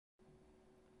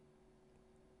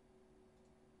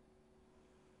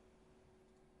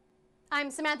I'm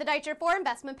Samantha Deitcher for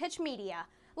InvestmentPitch Media.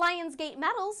 Lionsgate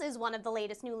Metals is one of the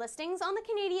latest new listings on the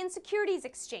Canadian Securities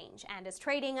Exchange and is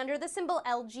trading under the symbol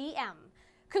LGM.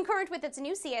 Concurrent with its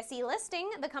new CSE listing,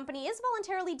 the company is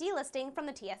voluntarily delisting from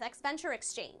the TSX Venture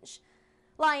Exchange.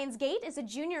 Lionsgate is a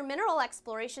junior mineral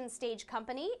exploration stage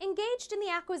company engaged in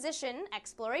the acquisition,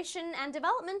 exploration, and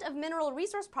development of mineral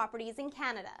resource properties in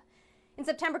Canada. In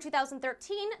September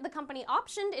 2013, the company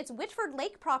optioned its Whitford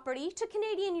Lake property to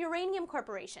Canadian Uranium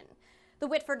Corporation. The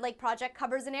Whitford Lake project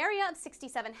covers an area of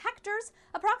 67 hectares,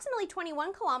 approximately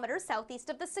 21 kilometers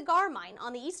southeast of the Cigar Mine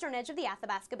on the eastern edge of the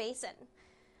Athabasca Basin.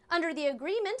 Under the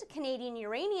agreement, Canadian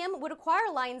Uranium would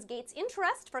acquire Lionsgate's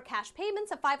interest for cash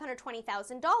payments of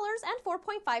 $520,000 and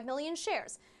 4.5 million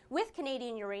shares, with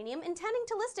Canadian Uranium intending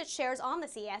to list its shares on the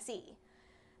CSE.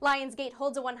 Lionsgate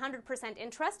holds a 100%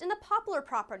 interest in the Poplar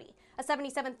property, a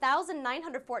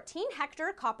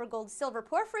 77,914-hectare copper-gold-silver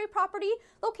porphyry property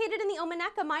located in the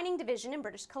Ominaka Mining Division in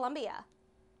British Columbia.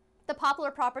 The Poplar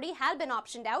property had been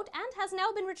optioned out and has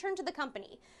now been returned to the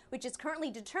company, which is currently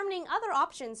determining other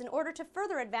options in order to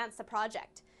further advance the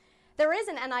project. There is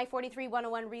an NI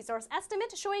 43-101 resource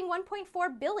estimate showing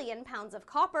 1.4 billion pounds of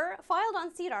copper filed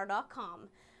on CDR.com.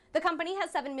 The company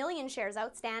has 7 million shares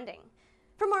outstanding.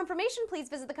 For more information, please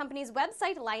visit the company's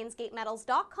website,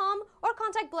 lionsgatemetals.com, or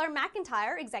contact Blair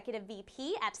McIntyre, Executive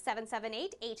VP, at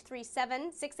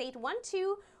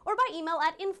 778-837-6812, or by email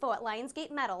at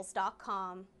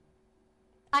info@lionsgatemetals.com.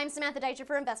 I'm Samantha Deitcher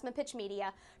for InvestmentPitch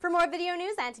Media. For more video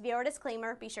news and to view our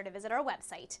disclaimer, be sure to visit our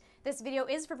website. This video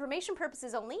is for information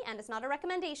purposes only and is not a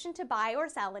recommendation to buy or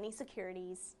sell any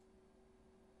securities.